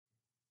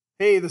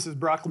Hey, this is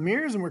Brock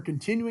Lemires, and we're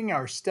continuing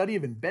our study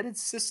of embedded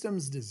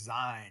systems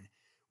design.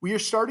 We are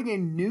starting a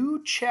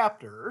new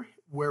chapter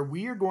where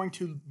we are going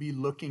to be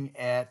looking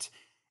at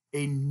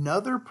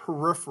another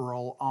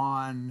peripheral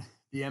on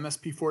the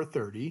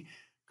MSP430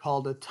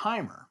 called a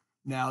timer.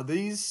 Now,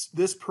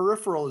 this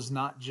peripheral is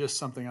not just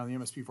something on the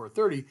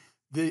MSP430.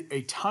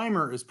 A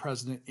timer is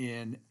present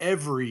in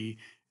every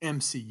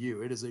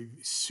MCU. It is a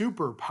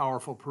super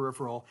powerful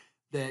peripheral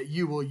that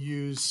you will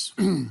use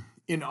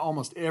in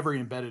almost every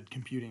embedded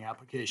computing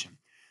application.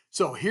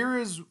 So here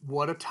is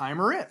what a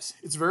timer is.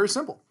 It's very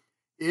simple.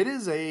 It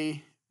is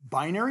a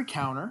binary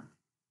counter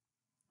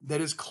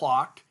that is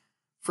clocked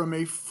from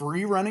a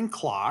free running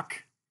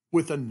clock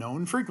with a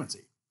known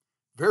frequency.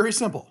 Very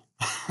simple.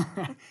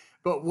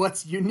 But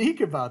what's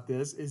unique about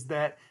this is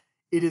that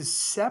it is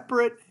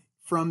separate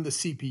from the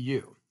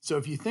CPU. So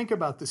if you think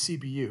about the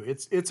CPU,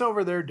 it's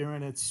over there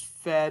doing its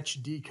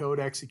fetch,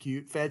 decode,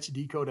 execute, fetch,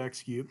 decode,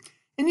 execute.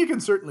 And you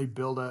can certainly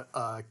build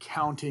a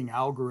counting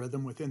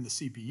algorithm within the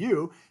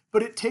CPU,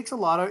 but it takes a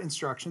lot of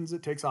instructions.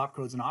 It takes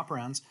opcodes and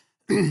operands.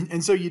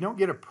 And so you don't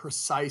get a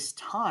precise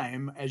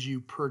time as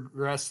you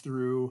progress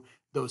through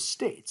those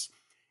states.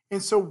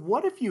 And so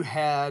what if you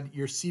had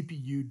your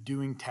CPU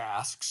doing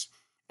tasks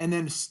and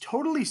then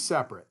totally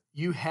separate,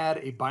 you had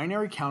a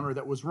binary counter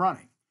that was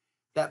running?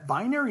 That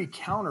binary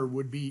counter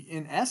would be,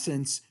 in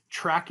essence,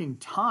 tracking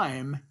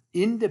time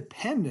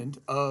independent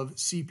of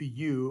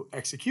CPU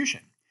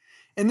execution.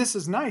 And this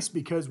is nice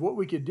because what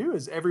we could do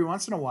is every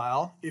once in a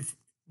while, if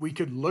we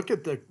could look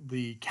at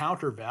the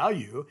counter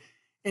value,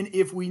 and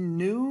if we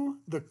knew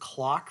the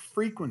clock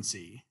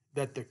frequency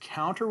that the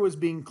counter was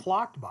being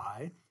clocked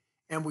by,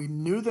 and we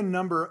knew the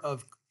number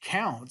of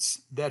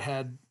counts that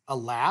had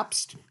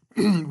elapsed,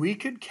 we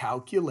could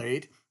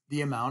calculate the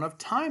amount of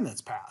time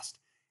that's passed.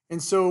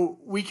 And so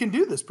we can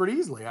do this pretty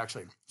easily,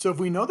 actually. So if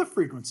we know the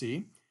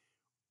frequency,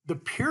 the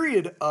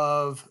period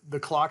of the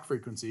clock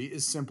frequency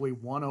is simply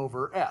 1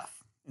 over f.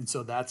 And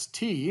so that's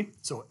t.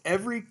 So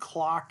every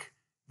clock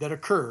that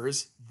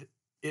occurs,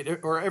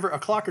 a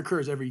clock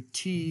occurs every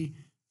t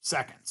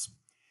seconds.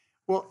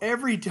 Well,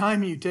 every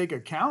time you take a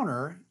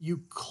counter,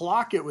 you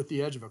clock it with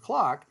the edge of a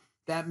clock.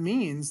 That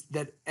means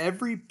that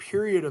every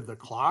period of the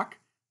clock,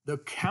 the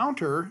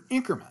counter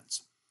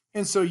increments.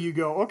 And so you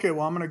go, okay,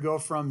 well, I'm going to go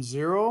from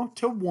 0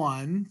 to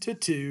 1 to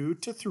 2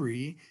 to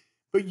 3.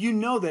 But you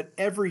know that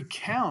every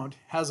count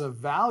has a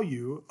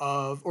value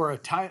of, or a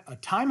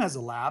time has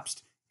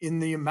elapsed in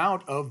the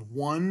amount of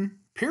one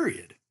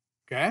period,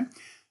 okay?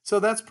 So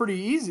that's pretty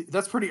easy.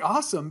 That's pretty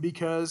awesome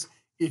because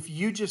if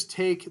you just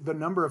take the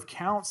number of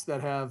counts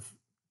that have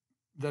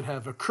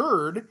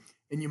occurred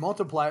and you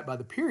multiply it by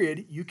the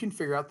period, you can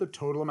figure out the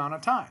total amount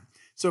of time.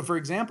 So for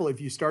example, if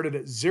you started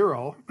at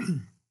 0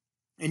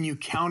 and you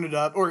counted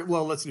up, or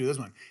well, let's do this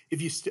one. If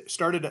you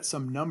started at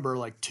some number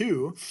like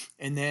 2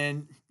 and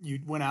then you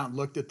went out and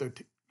looked at the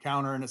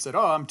counter and it said,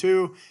 oh, I'm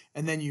 2,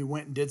 and then you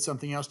went and did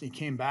something else and you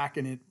came back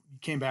and it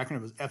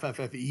was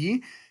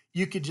FFFE,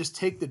 you could just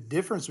take the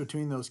difference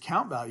between those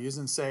count values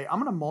and say, I'm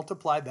going to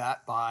multiply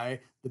that by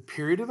the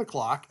period of the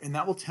clock, and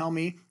that will tell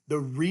me the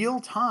real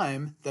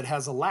time that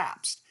has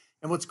elapsed.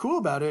 And what's cool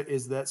about it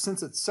is that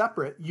since it's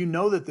separate, you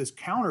know that this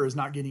counter is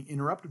not getting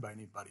interrupted by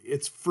anybody.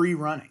 It's free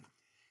running.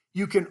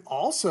 You can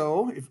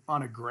also, if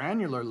on a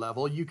granular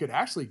level, you could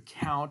actually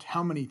count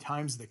how many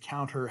times the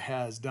counter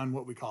has done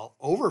what we call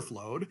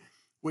overflowed,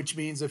 which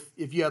means if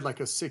you had like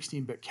a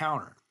 16-bit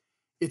counter,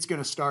 it's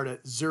going to start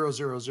at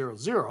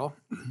 0000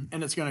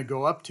 and it's going to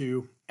go up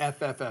to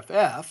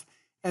FFFF,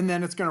 and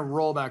then it's going to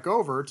roll back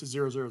over to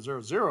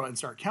 0000 and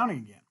start counting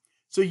again.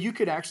 So you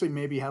could actually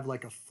maybe have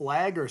like a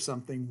flag or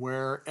something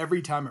where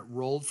every time it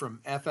rolled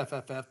from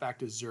FFFF back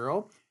to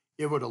 0,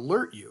 it would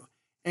alert you.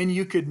 And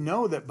you could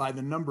know that by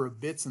the number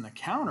of bits in the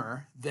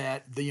counter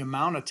that the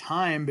amount of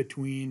time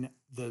between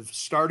the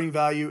starting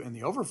value and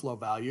the overflow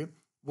value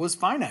was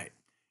finite.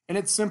 And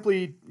it's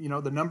simply,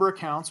 the number of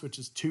counts, which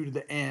is 2 to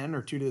the n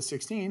or 2 to the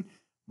 16,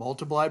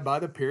 multiplied by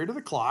the period of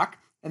the clock,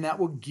 and that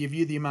will give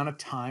you the amount of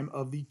time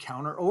of the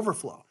counter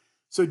overflow.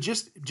 So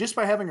just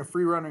by having a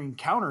free running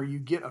counter, you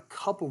get a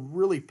couple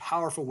really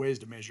powerful ways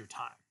to measure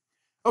time.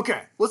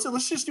 Okay,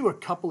 let's just do a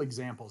couple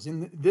examples.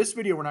 In this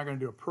video, we're not going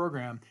to do a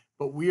program,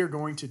 but we are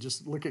going to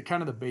just look at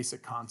kind of the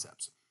basic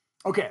concepts.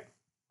 Okay,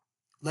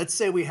 let's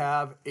say we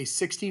have a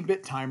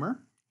 16-bit timer,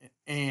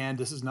 and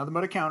this is nothing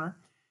but a counter.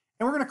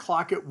 And we're going to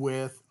clock it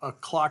with a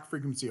clock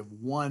frequency of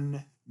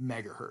 1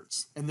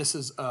 megahertz. And this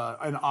is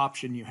an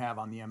option you have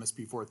on the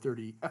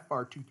MSP430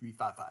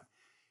 FR2355.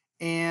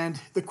 And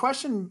the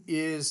question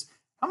is,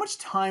 how much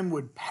time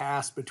would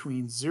pass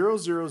between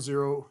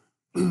 0000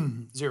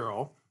 and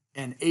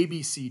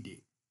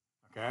ABCD?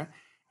 Okay.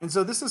 And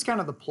so this is kind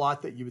of the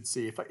plot that you would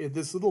see. If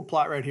this little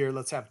plot right here,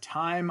 let's have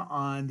time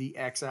on the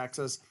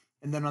x-axis,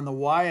 and then on the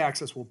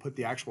y-axis, we'll put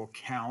the actual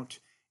count.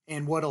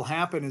 And what'll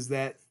happen is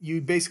that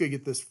you basically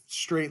get this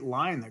straight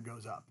line that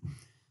goes up.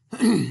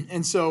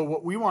 And so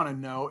what we want to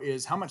know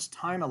is how much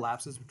time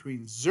elapses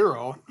between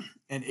 0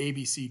 and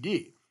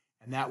ABCD.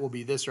 And that will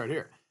be this right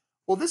here.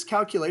 Well, this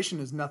calculation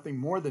is nothing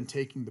more than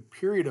taking the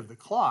period of the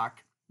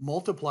clock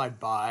multiplied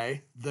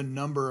by the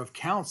number of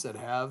counts that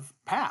have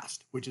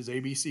passed, which is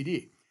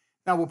ABCD.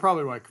 Now, we'll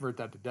probably want to convert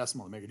that to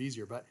decimal to make it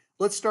easier, but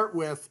let's start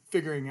with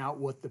figuring out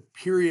what the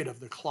period of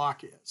the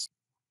clock is.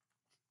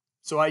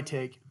 So I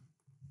take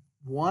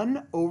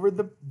 1 over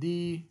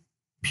the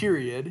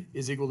period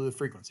is equal to the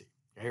frequency.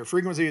 Okay, or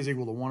frequency is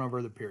equal to 1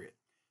 over the period.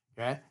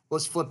 Okay,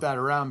 let's flip that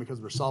around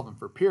because we're solving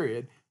for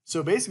period.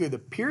 So basically, the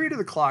period of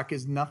the clock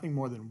is nothing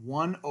more than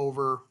 1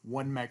 over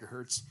 1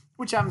 megahertz,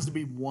 which happens to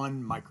be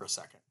 1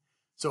 microsecond.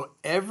 So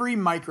every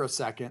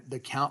microsecond, the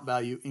count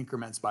value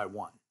increments by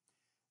 1.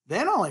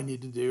 Then all I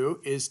need to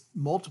do is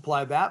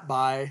multiply that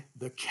by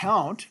the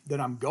count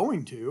that I'm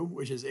going to,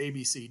 which is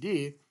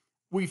ABCD.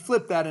 We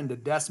flip that into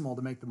decimal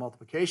to make the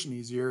multiplication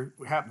easier.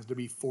 It happens to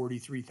be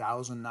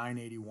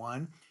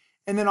 43,981.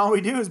 And then all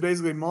we do is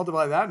basically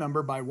multiply that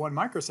number by 1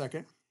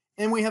 microsecond.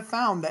 And we have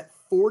found that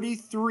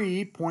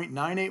 43.981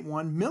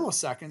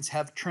 milliseconds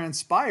have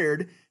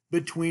transpired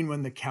between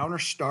when the counter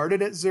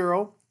started at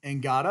 0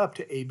 and got up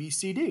to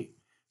ABCD.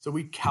 So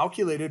we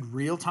calculated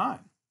real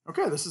time.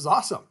 Okay, this is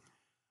awesome.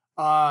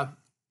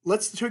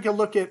 Let's take a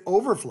look at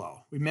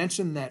overflow. We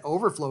mentioned that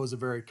overflow is a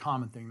very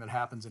common thing that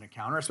happens in a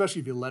counter,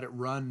 especially if you let it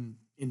run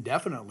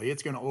indefinitely.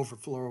 It's going to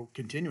overflow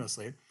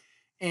continuously.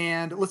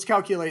 And let's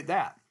calculate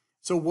that.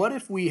 So what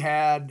if we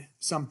had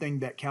something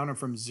that counted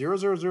from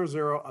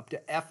 0000 up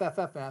to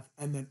FFFF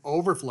and then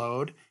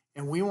overflowed,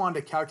 and we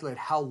wanted to calculate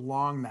how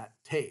long that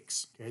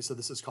takes? Okay, so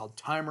this is called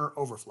timer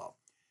overflow.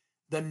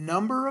 The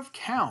number of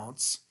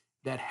counts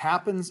that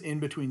happens in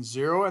between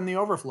 0 and the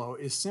overflow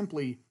is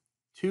simply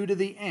 2 to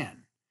the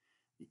n.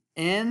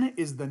 N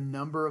is the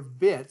number of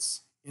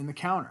bits in the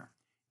counter.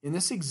 In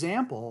this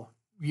example,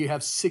 you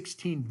have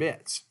 16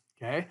 bits.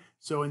 Okay,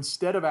 so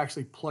instead of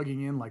actually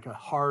plugging in like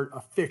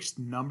a fixed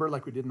number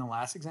like we did in the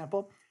last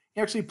example,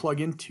 you actually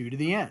plug in 2 to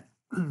the n.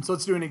 So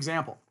let's do an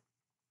example.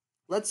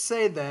 Let's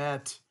say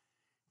that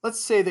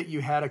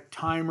you had a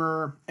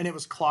timer and it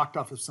was clocked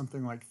off of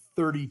something like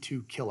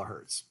 32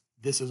 kilohertz.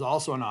 This is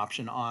also an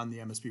option on the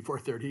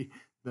MSP430,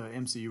 the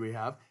MCU we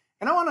have.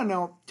 And I want to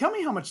know, tell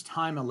me how much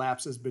time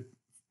elapses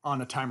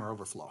on a timer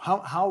overflow.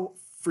 How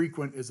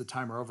frequent is a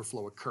timer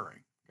overflow occurring?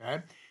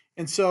 Okay,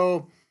 and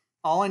so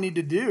all I need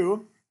to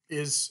do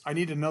is I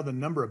need to know the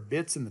number of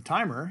bits in the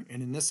timer.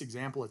 And in this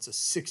example, it's a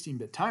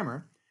 16-bit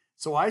timer.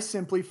 So I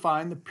simply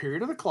find the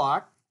period of the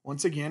clock.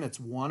 Once again, it's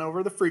 1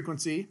 over the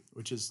frequency,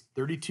 which is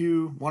 1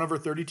 over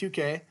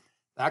 32K.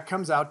 That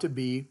comes out to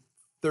be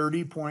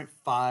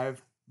 30.5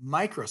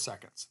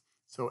 microseconds.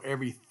 So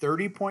every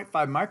 30.5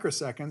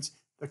 microseconds,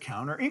 the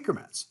counter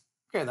increments.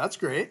 Okay, that's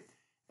great.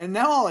 And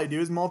now all I do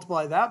is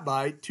multiply that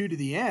by 2 to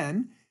the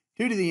n.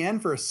 2 to the n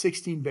for a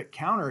 16-bit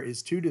counter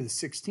is 2 to the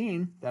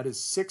 16. That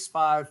is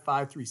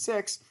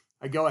 65536.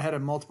 I go ahead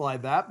and multiply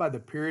that by the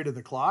period of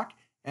the clock,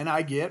 and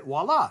I get,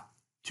 voila,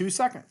 2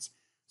 seconds.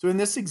 So in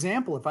this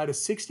example, if I had a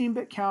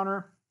 16-bit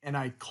counter and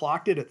I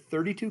clocked it at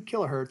 32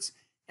 kilohertz,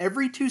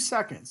 every 2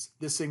 seconds,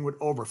 this thing would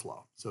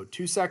overflow. So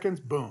 2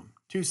 seconds, boom,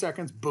 2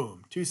 seconds,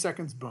 boom, 2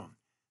 seconds, boom.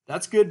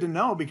 That's good to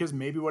know because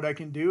maybe what I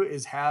can do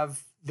is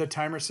have the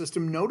timer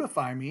system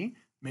notify me,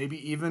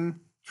 maybe even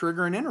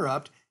trigger an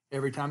interrupt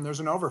every time there's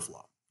an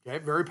overflow.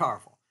 Okay, very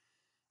powerful.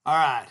 All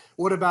right,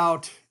 what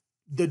about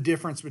the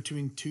difference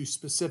between two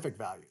specific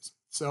values?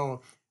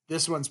 So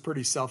this one's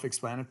pretty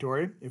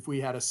self-explanatory. If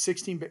we had a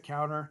 16-bit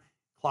counter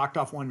clocked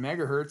off 1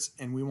 megahertz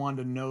and we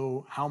wanted to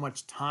know how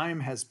much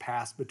time has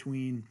passed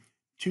between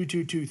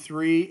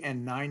 2223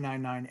 and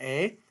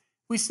 999A,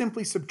 we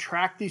simply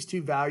subtract these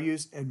two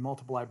values and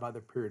multiply by the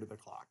period of the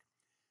clock.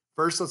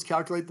 First, let's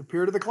calculate the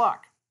period of the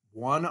clock.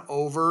 1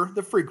 over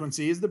the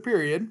frequency is the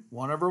period.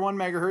 1 over 1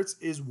 megahertz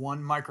is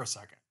 1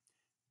 microsecond.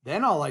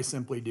 Then all I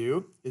simply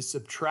do is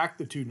subtract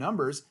the two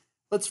numbers.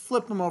 Let's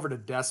flip them over to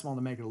decimal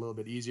to make it a little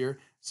bit easier.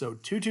 So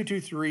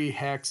 2223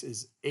 hex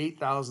is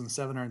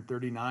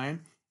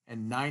 8,739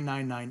 and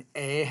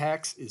 999A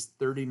hex is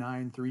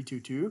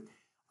 39,322.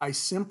 I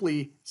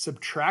simply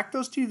subtract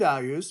those two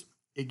values.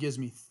 It gives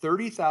me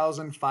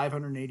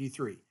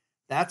 30,583.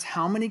 That's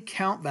how many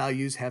count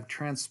values have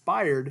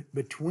transpired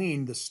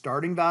between the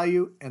starting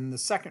value and the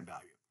second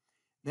value.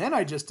 Then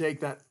I just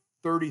take that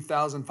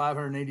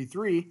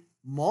 30,583,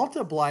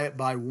 multiply it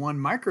by 1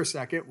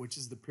 microsecond, which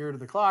is the period of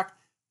the clock,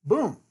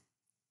 boom,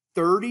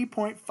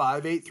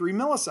 30.583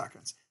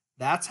 milliseconds.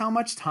 That's how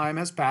much time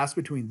has passed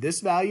between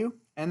this value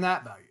and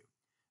that value.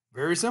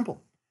 Very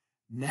simple.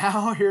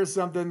 Now here's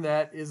something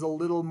that is a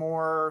little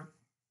more,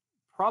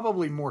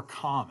 probably more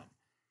common.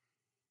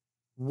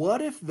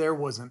 What if there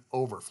was an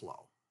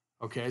overflow?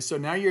 Okay, so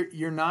now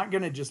you're not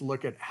going to just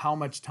look at how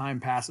much time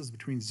passes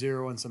between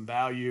 0 and some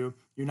value.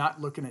 You're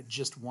not looking at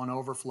just one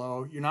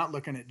overflow. You're not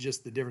looking at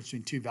just the difference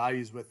between two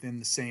values within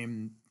the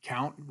same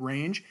count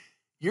range.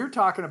 You're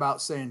talking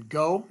about saying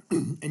go,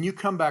 and you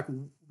come back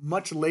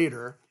much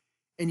later,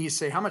 and you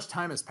say how much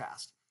time has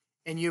passed.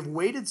 And you've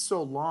waited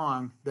so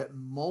long that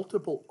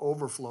multiple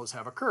overflows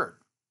have occurred.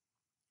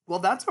 Well,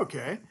 that's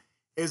okay.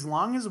 As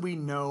long as we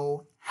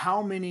know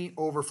how many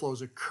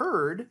overflows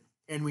occurred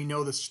and we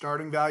know the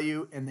starting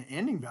value and the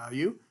ending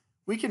value,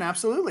 we can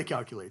absolutely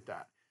calculate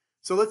that.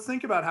 So let's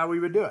think about how we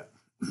would do it.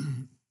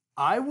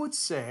 I would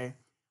say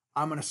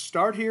I'm going to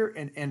start here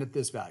and end at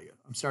this value.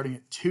 I'm starting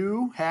at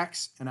 2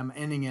 hex and I'm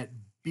ending at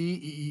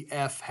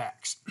BEF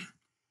hex.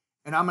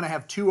 And I'm going to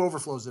have 2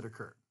 overflows that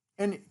occur.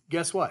 And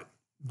guess what?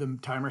 The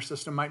timer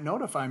system might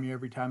notify me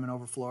every time an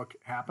overflow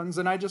happens,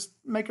 and I just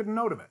make a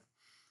note of it.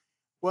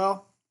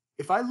 Well,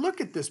 if I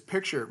look at this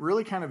picture, it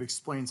really kind of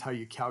explains how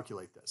you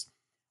calculate this.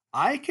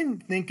 I can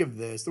think of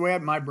this, the way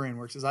my brain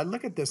works is I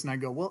look at this and I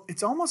go, well,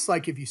 it's almost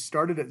like if you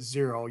started at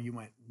 0, you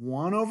went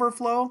 1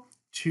 overflow,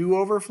 2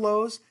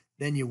 overflows,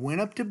 then you went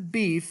up to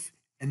beef,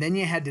 and then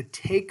you had to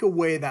take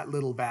away that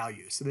little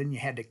value. So then you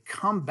had to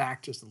come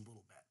back just a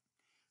little bit.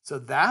 So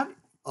that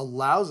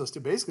allows us to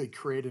basically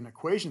create an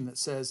equation that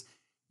says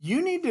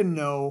you need to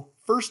know,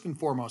 first and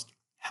foremost,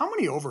 how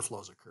many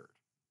overflows occurred.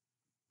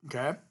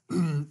 Okay,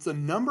 it's a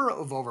number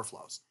of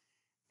overflows.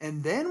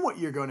 And then what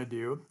you're going to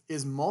do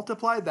is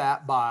multiply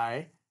that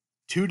by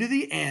 2 to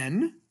the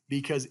n,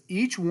 because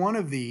each one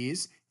of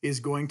these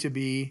is going to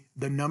be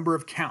the number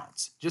of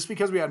counts. Just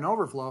because we had an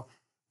overflow,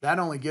 that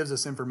only gives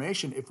us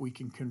information if we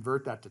can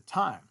convert that to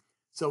time.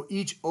 So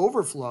each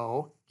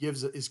overflow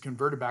is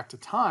converted back to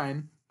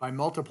time by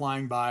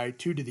multiplying by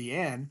 2 to the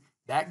n.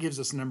 That gives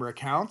us a number of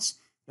counts.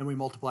 Then we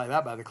multiply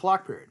that by the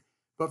clock period.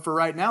 But for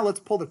right now, let's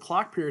pull the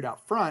clock period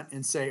out front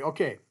and say,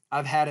 okay,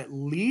 I've had at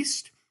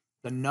least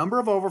the number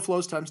of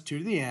overflows times 2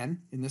 to the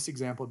n. In this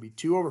example, it'd be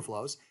 2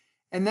 overflows.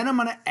 And then I'm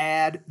going to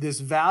add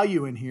this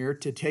value in here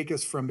to take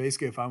us from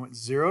basically if I went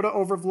 0 to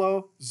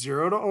overflow,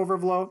 0 to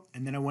overflow,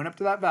 and then I went up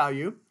to that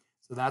value.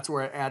 So that's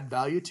where I add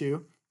value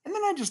to. And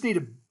then I just need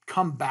to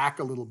come back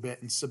a little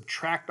bit and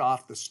subtract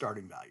off the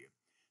starting value.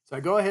 So I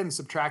go ahead and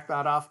subtract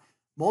that off,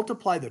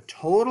 multiply the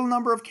total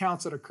number of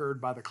counts that occurred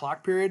by the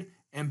clock period,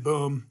 and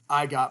boom,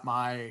 I got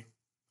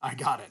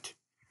it.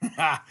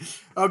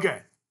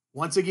 Okay,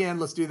 once again,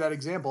 let's do that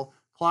example.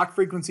 Clock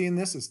frequency in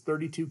this is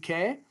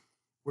 32K.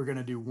 We're going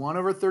to do 1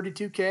 over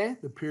 32K.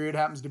 The period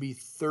happens to be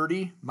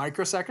 30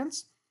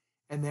 microseconds.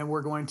 And then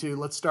we're going to,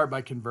 let's start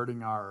by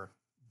converting our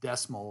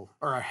decimal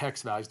or our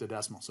hex values to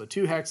decimal. So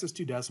 2 hex is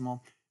 2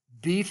 decimal.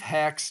 Beef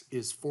hex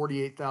is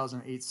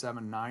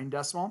 48,879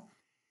 decimal.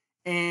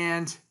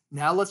 And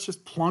now let's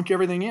just plunk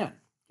everything in.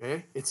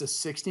 Okay, it's a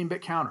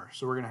 16-bit counter.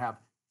 So we're going to have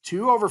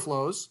 2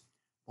 overflows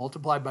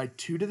multiplied by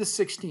 2 to the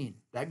 16.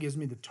 That gives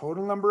me the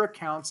total number of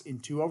counts in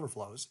 2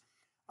 overflows.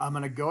 I'm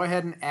going to go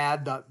ahead and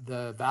add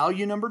the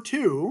value number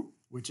 2,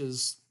 which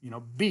is,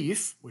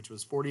 beef, which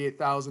was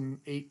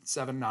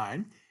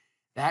 48,879.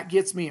 That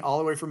gets me all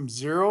the way from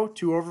 0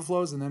 to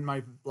overflows and then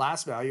my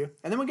last value.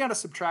 And then we got to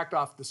subtract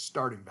off the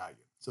starting value,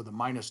 so the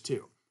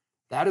 -2.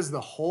 That is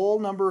the whole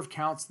number of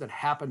counts that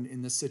happened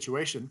in this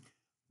situation.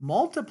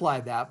 Multiply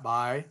that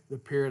by the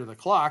period of the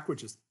clock,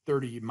 which is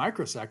 30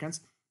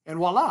 microseconds, and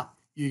voila,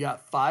 you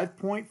got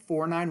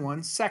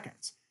 5.491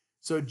 seconds.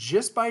 So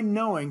just by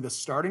knowing the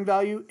starting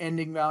value,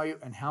 ending value,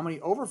 and how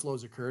many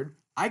overflows occurred,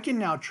 I can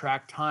now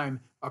track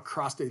time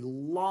across a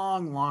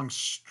long, long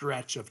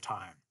stretch of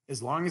time,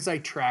 as long as I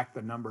track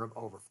the number of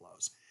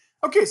overflows.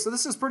 Okay, so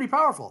this is pretty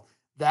powerful.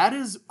 That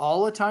is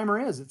all a timer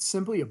is. It's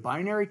simply a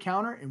binary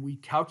counter, and we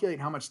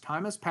calculate how much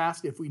time has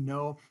passed if we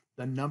know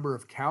the number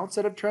of counts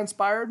that have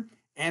transpired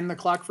and the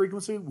clock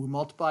frequency. We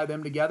multiply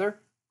them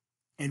together,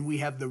 and we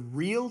have the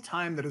real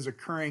time that is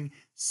occurring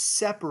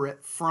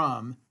separate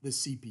from the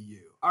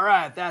CPU. All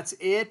right, that's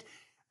it.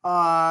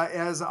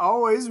 As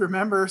always,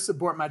 remember,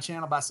 support my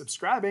channel by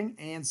subscribing,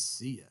 and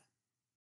see ya.